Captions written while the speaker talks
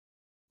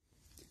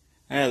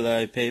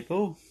Hello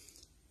people,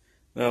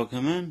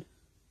 welcome in.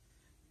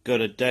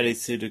 Got a daily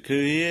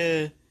Sudoku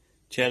here,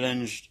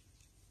 challenged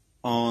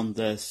on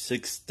the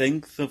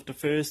 16th of the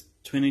 1st,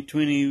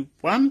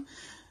 2021.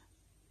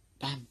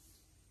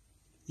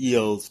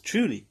 Yours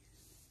truly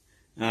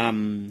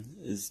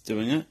is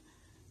doing it.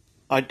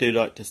 I do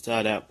like to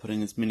start out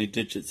putting as many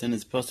digits in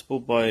as possible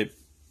by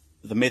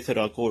the method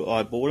I call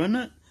eyeballing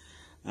it.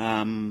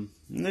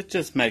 It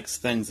just makes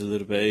things a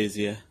little bit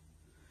easier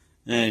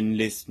and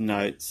less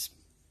notes.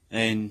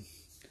 And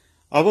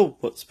I will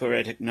put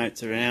sporadic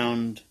notes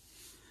around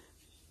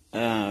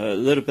a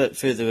little bit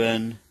further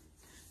in.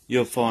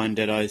 You'll find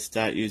that I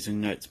start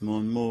using notes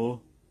more and more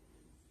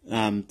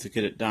to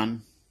get it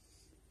done.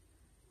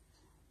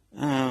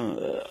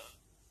 I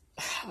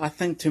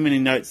think too many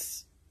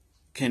notes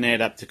can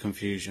add up to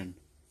confusion.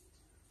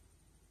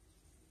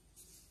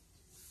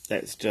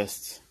 That's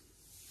just,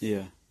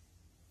 yeah.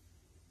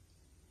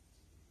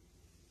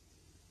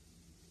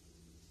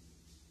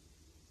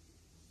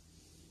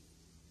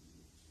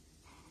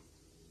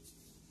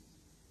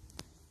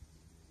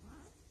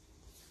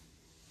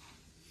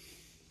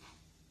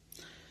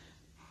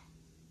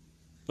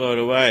 By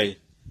the way,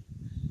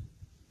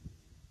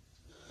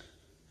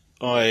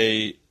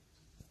 I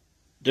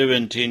do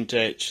intend to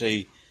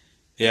actually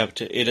be able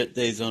to edit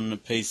these on the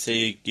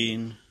PC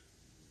again.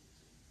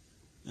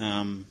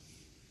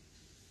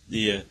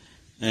 Yeah,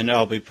 and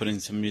I'll be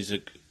putting some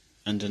music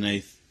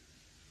underneath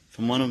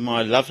from one of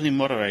my lovely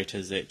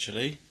moderators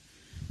actually,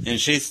 and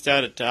she's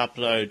started to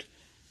upload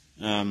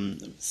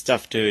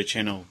stuff to her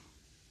channel.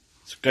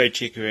 So go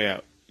check her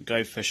out.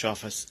 Go Fish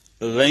Office.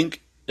 The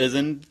link is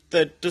in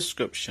the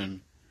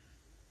description.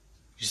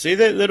 You see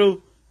that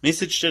little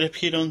message that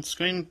appeared on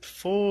screen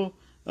before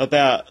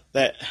about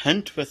that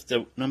hint with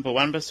the number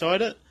 1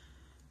 beside it?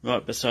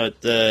 Right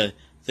beside the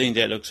thing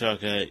that looks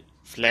like a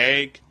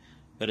flag,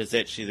 but it's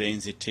actually the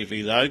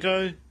NZTV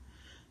logo.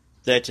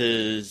 That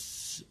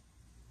is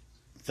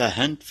the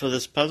hint for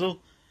this puzzle.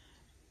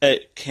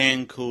 It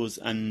can cause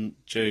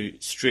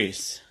undue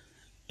stress.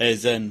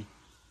 As in,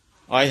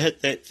 I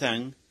hit that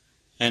thing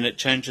and it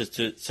changes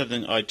to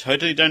something I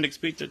totally don't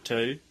expect it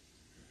to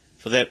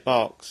for that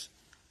box.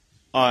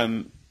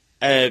 I'm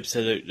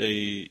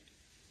absolutely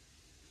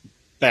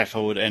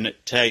baffled and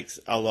it takes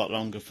a lot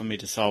longer for me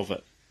to solve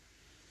it.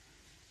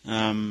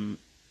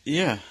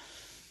 Yeah.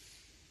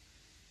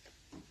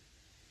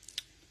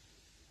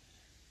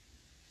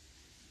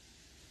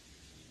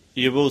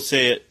 You will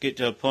see it get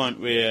to a point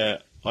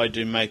where I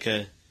do make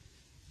a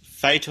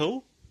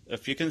fatal.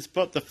 If you can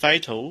spot the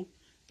fatal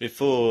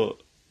before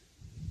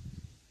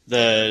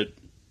the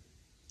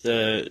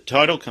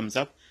title comes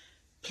up,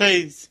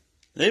 please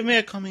leave me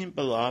a comment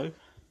below,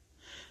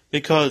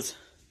 because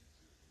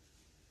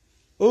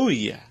oh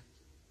yeah,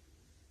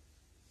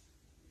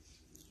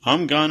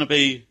 I'm gonna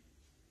be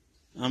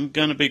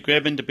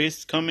grabbing the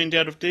best comment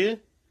out of there,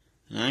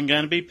 and I'm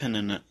gonna be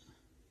pinning it.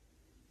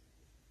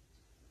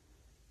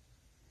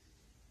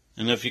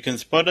 And if you can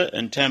spot it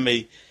and tell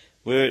me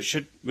where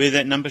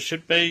that number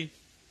should be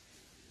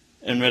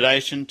in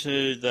relation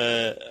to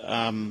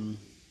the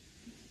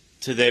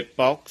to that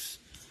box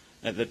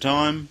at the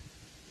time,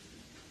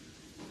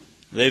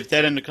 leave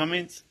that in the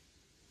comments.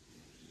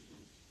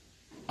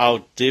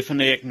 I'll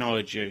definitely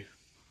acknowledge you.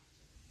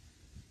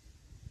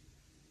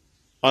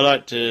 I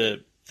like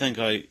to think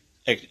I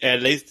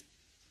at least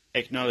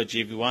acknowledge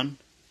everyone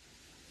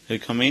who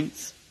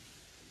comments.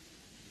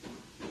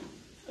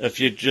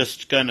 If you're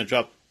just going to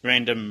drop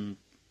random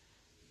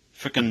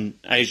frickin'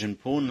 Asian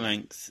porn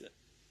links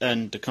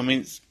in the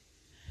comments,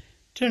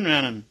 turn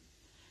around and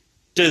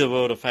do the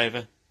world a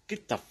favour.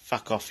 Get the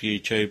fuck off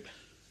YouTube.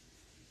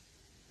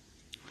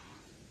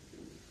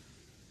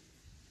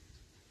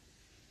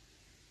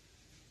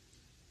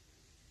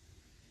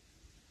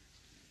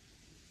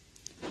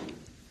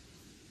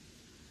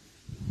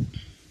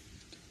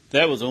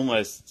 That was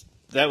almost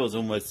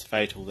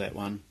fatal, that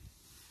one.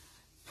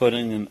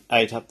 Putting an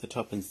 8 up the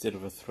top instead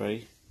of a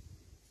 3.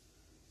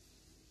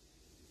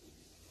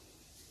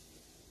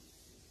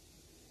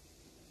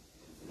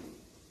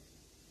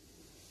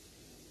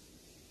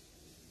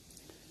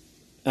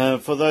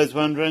 For those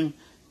wondering,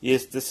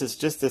 yes, this is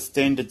just a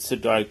standard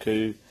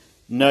Sudoku.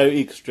 No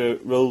extra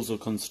rules or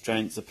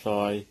constraints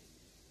apply.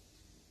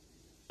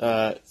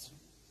 It's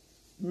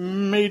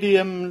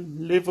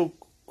medium level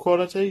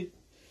quality,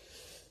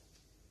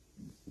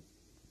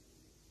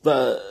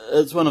 but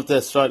it's one of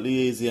the slightly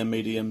easier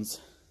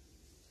mediums.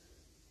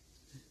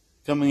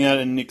 Coming out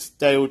in the next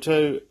day or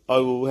two, I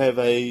will have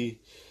a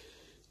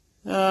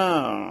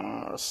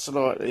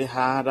slightly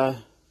harder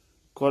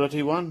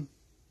quality one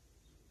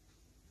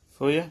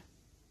for you,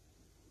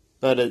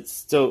 but it's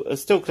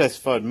still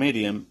classified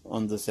medium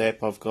on this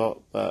app I've got,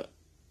 but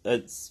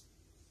it's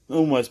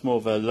almost more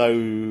of a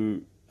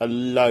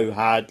low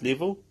hard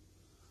level.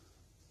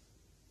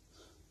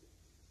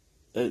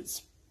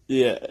 It's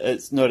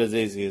not as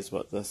easy as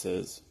what this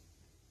is.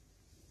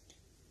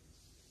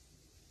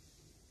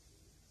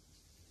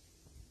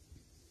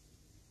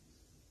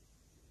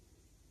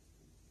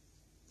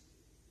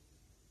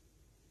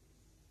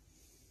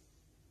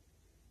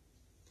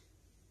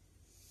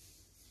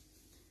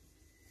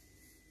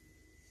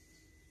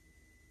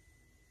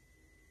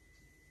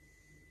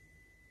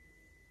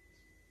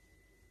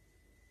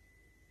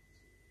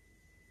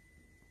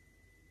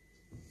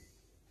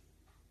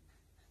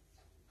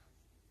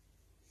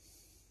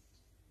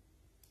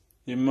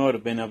 You might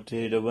have been able to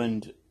hear the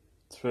wind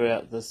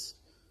throughout this,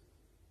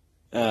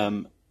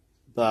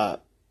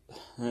 but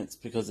that's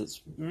because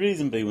it's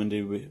reasonably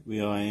windy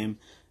where I am,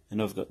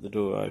 and I've got the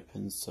door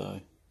open, so.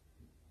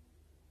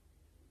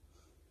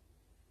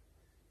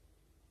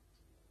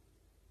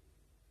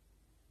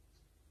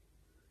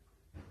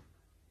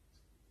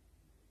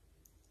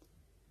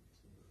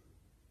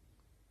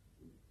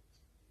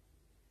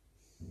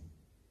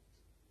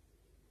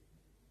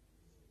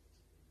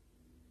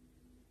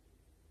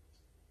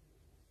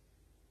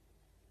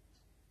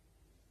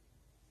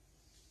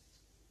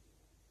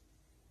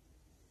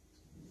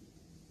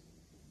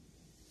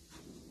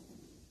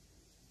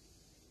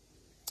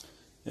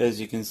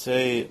 As you can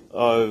see,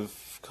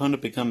 I've kind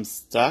of become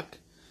stuck.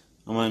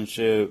 I'm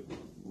unsure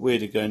where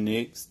to go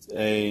next,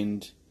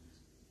 and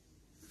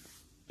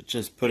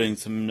just putting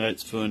some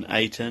notes for an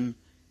 8 in.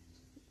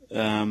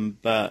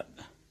 But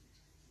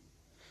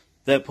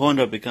that point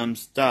I've become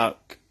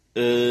stuck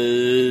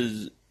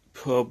is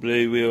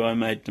probably where I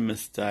made the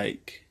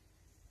mistake.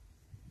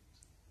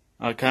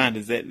 I can't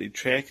exactly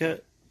track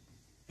it,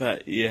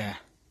 but yeah.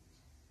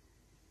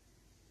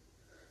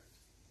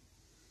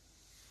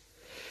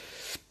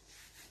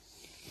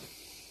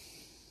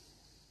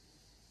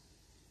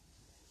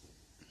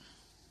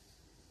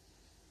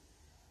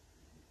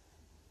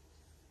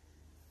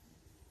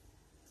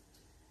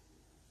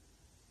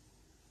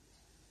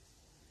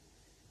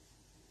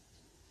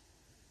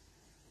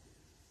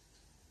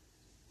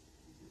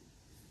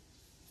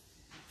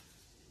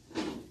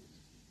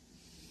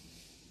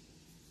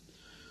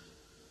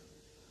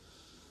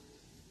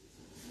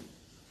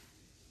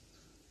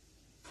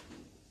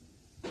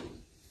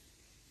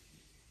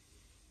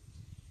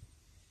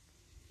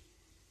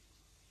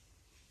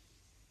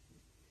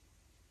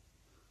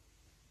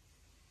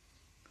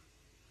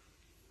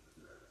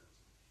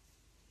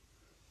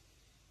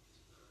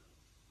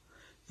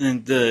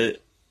 And the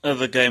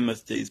other game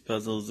with these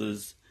puzzles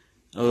is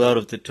a lot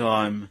of the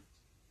time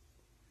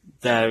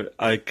they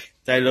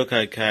look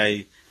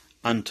okay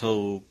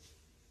until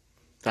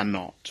they're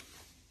not.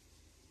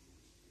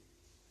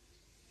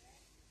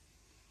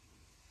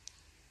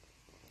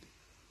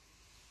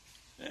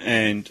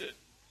 And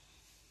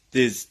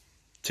there's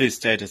two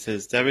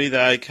statuses. They're either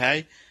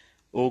okay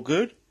or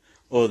good,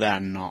 or they're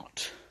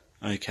not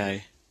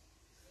okay.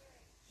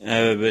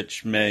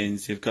 Which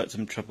means you've got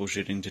some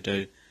troubleshooting to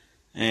do.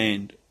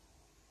 And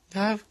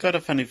I've got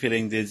a funny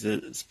feeling there's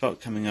a spot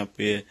coming up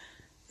where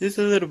there's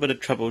a little bit of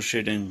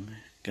troubleshooting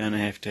going to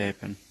have to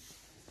happen.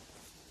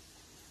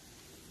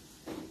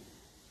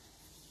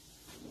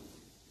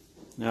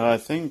 Now I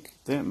think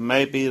that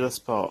may be the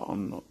spot,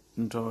 I'm not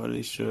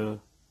entirely sure.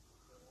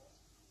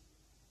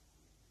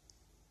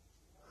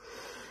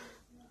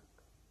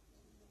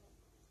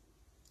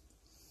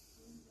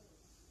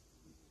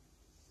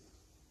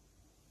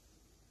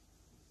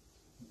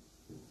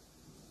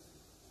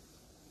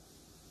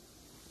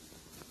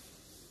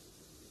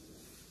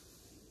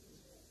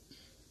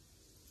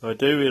 I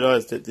do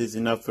realise that there's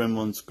enough room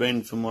on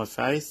screen for my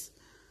face,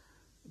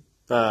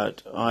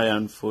 but I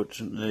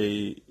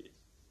unfortunately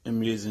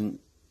am using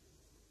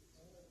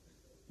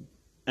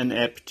an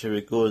app to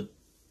record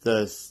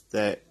this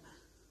that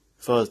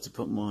if I was to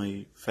put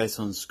my face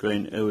on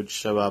screen it would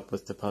show up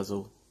with the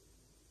puzzle.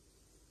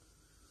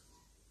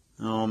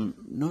 I'm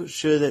not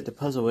sure that the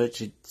puzzle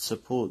actually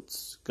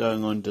supports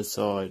going on the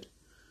side.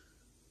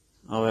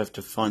 I'll have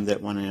to find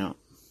that one out.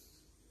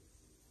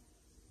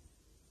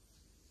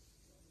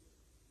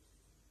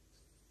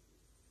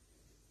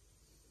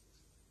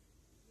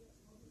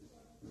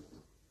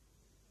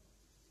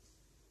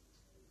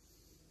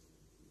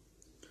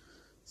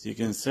 So you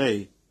can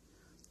see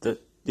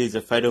that there's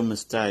a fatal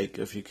mistake.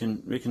 If you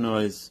can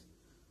recognise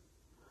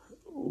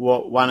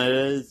what one it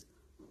is,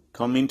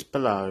 comment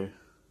below.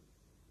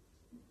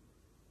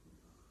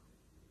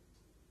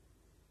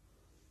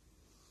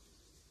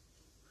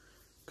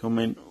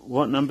 Comment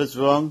what number's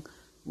wrong,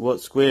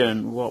 what square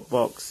and what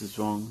box is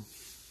wrong.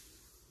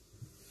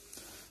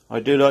 I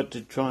do like to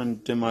try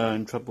and do my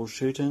own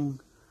troubleshooting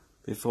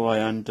before I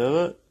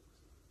undo it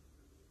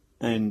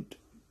and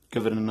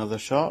give it another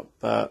shot,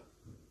 but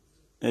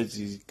as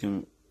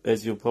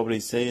you'll probably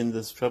see in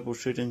this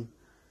troubleshooting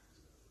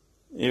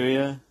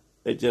area,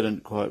 it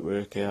didn't quite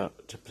work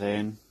out to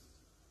plan.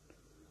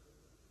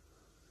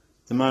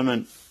 At the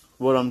moment,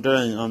 what I'm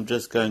doing, I'm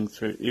just going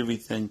through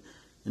everything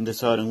and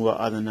deciding what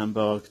other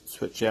number I could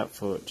switch out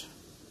for it.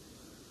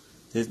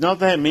 There's not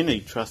that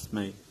many, trust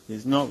me.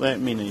 There's not that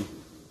many.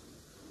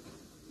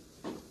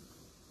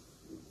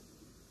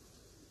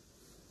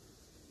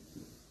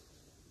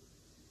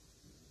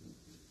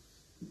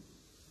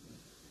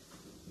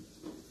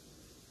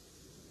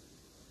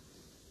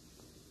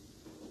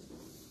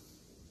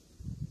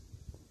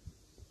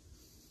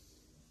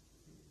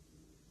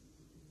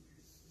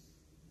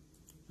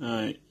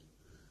 Alright,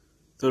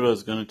 thought I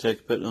was going to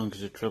take a bit longer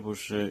to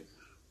troubleshoot,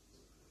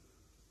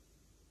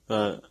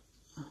 but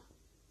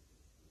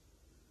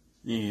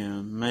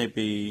yeah,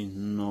 maybe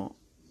not.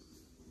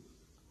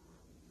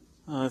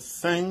 I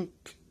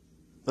think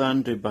the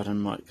undo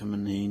button might come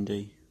in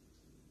handy.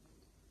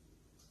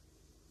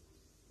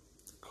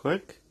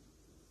 quick.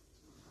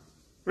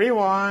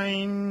 Rewind.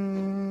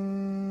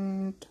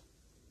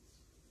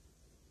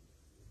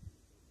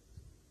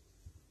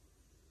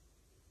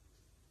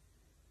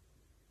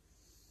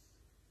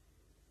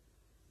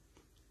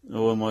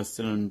 Or am I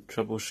still in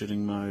troubleshooting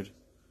mode?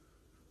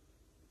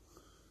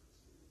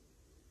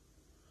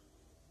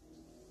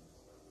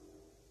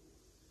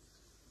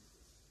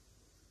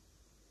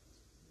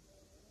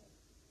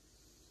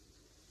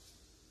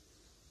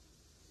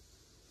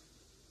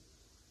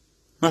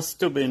 Must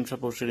still be in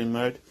troubleshooting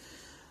mode.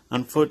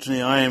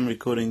 Unfortunately, I am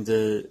recording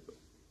the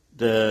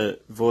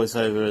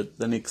voiceover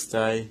the next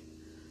day.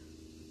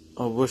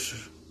 I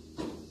wish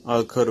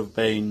I could have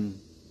been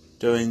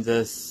doing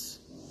this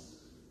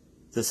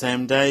the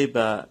same day,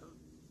 but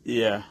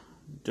yeah,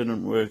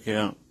 didn't work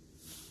out.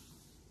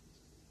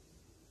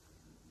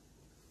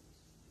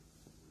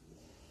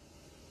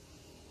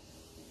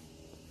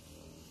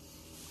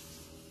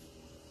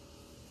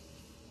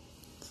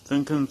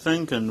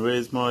 Thinking,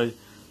 where's my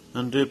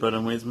undo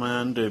button? Where's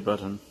my undo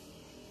button?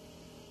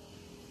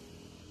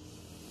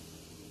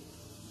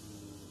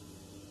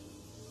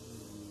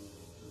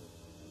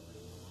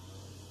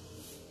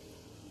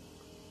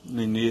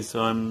 And yes,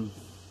 I'm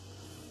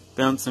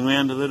bouncing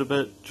around a little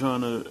bit,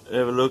 trying to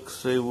have a look,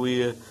 see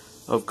where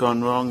I've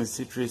gone wrong,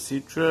 etc,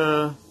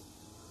 etc.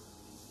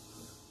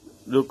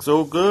 Looks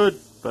all good,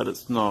 but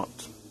it's not.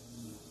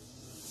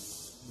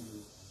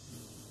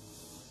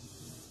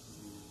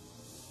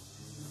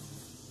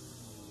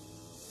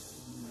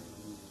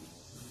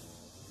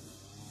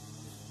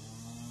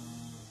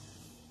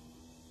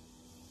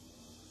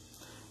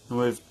 And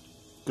we've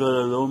got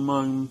a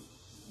lawnmower,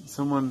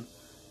 someone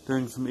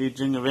doing some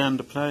edging around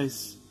the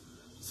place,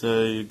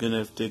 so you're going to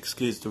have to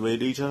excuse the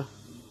weed eater.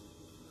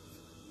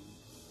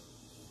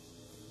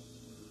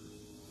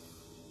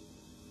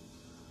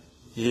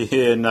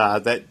 Yeah, nah,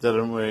 that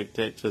didn't work,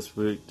 that just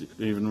worked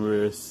even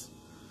worse.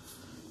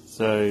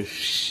 So,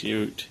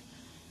 shoot.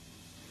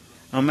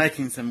 I'm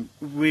making some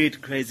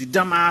weird, crazy,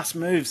 dumbass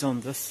moves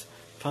on this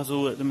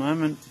puzzle at the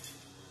moment.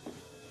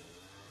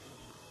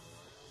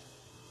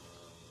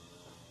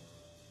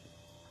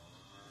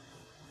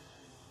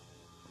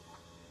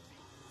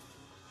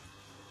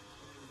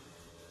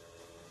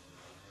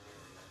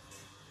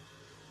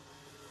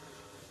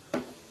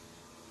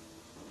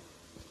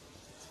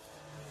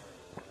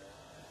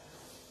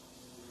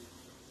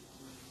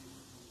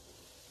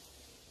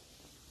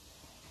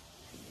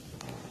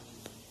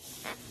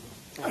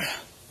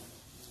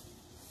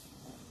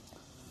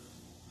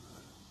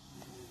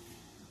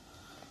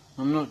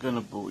 I'm not going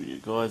to bore you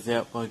guys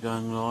out by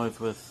going live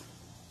with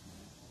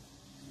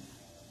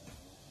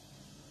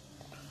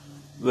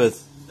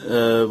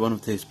one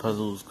of these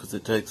puzzles because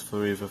it takes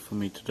forever for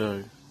me to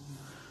do.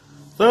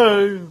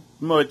 So,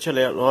 my chill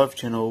out live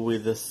channel where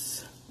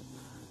this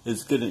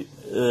is getting,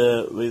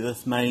 where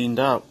this may end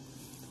up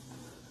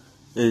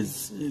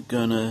is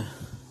gonna,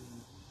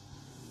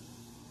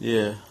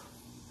 yeah.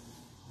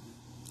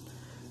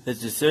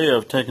 As you see,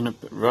 I've taken it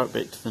right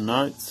back to the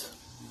notes,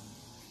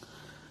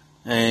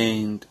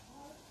 and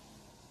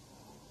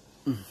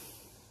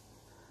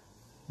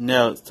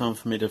now it's time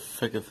for me to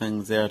figure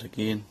things out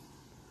again.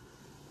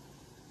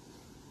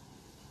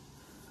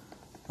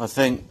 I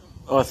think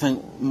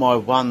my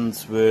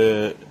ones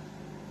were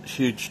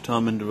huge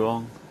time in the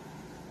wrong.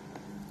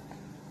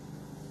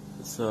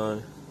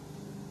 So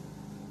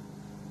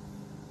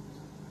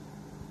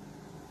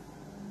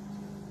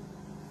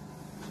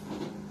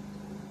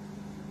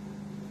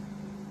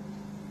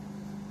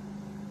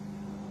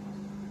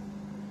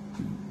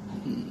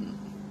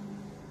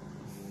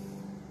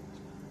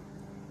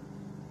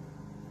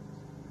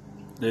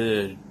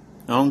there,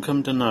 on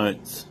come to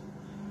notes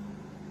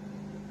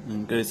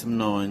and go some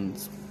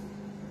nines.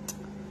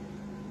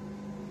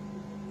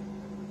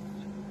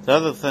 The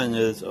other thing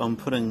is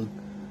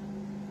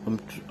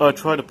I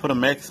try to put a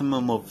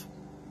maximum of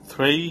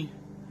three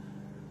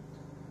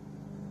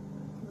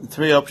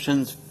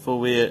options for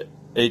where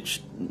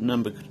each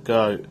number could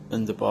go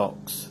in the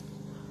box.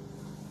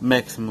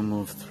 Maximum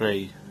of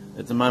 3.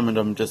 At the moment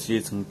I'm just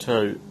using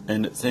 2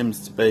 and it seems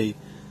to be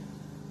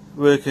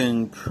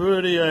working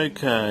pretty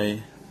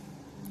okay.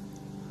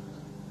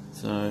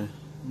 So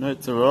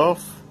notes are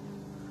off.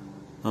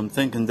 I'm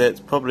thinking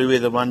that's probably where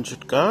the 1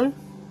 should go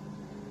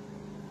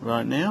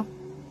right now,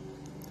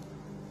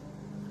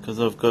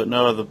 because I've got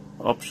no other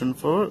option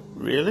for it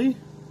really.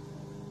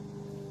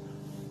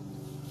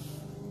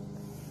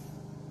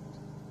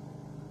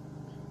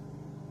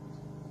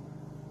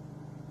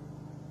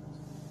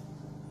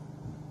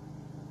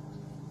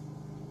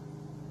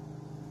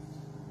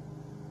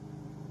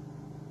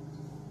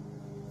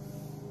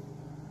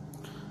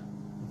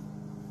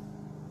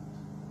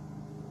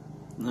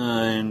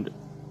 And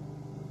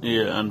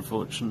yeah,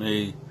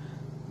 unfortunately,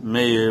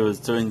 me who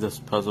was doing this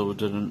puzzle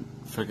didn't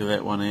figure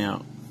that one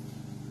out.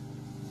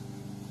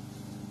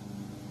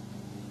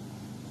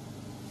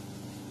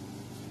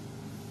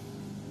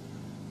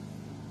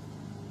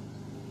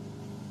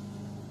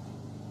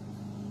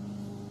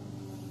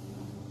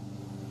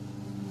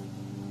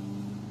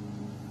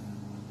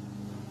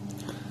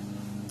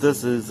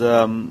 this is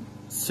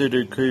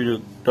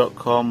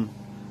Sudoku.com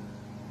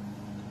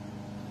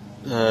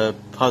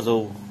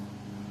puzzle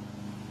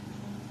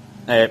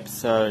app,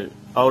 so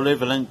I'll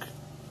leave a link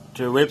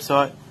to a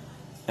website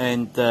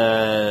and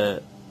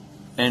the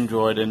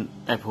Android and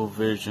Apple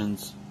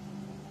versions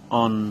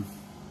on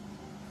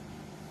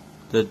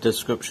the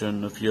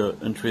description if you're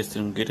interested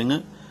in getting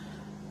it.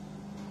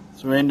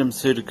 It's random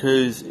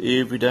Sudokus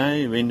every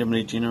day,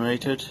 randomly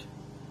generated.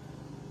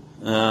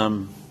 They're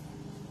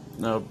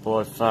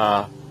by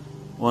far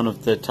one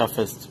of the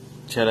toughest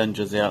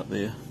challenges out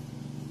there.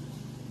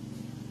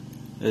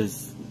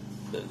 Is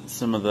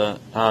some of the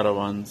harder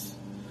ones.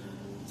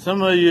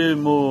 Some of you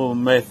more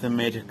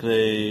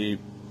mathematically,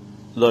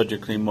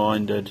 logically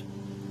minded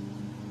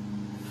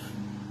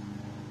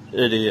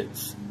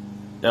idiots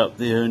out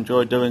there who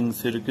enjoy doing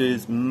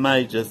Sudokus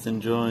may just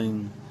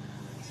enjoy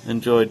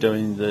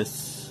doing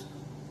this.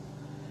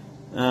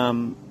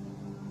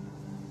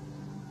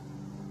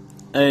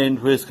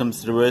 And worst comes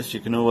to the worst, you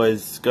can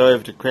always go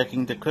over to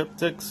Cracking the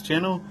Cryptics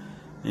channel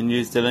and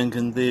use the link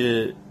in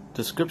their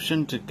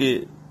description to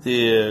get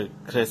their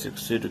classic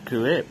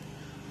Sudoku app,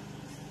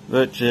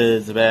 which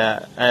is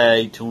about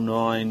 8 or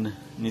 9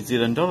 New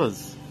Zealand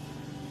dollars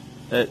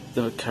at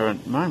the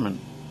current moment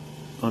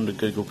on the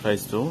Google Play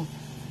Store.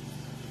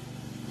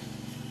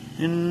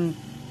 And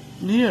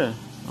yeah,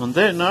 on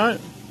that note,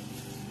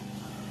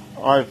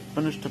 I've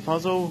finished the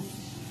puzzle,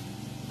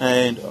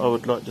 and I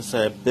would like to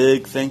say a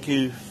big thank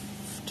you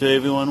to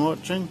everyone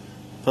watching.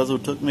 The puzzle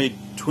took me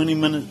 20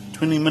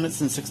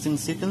 minutes and 16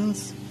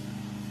 seconds.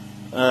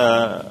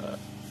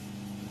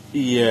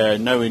 Yeah,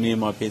 nowhere near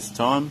my best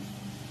time.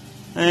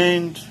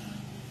 And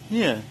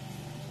yeah,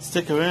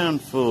 stick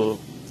around for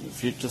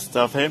future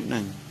stuff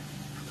happening,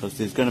 because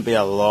there's going to be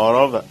a lot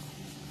of it.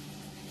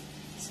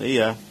 See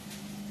ya.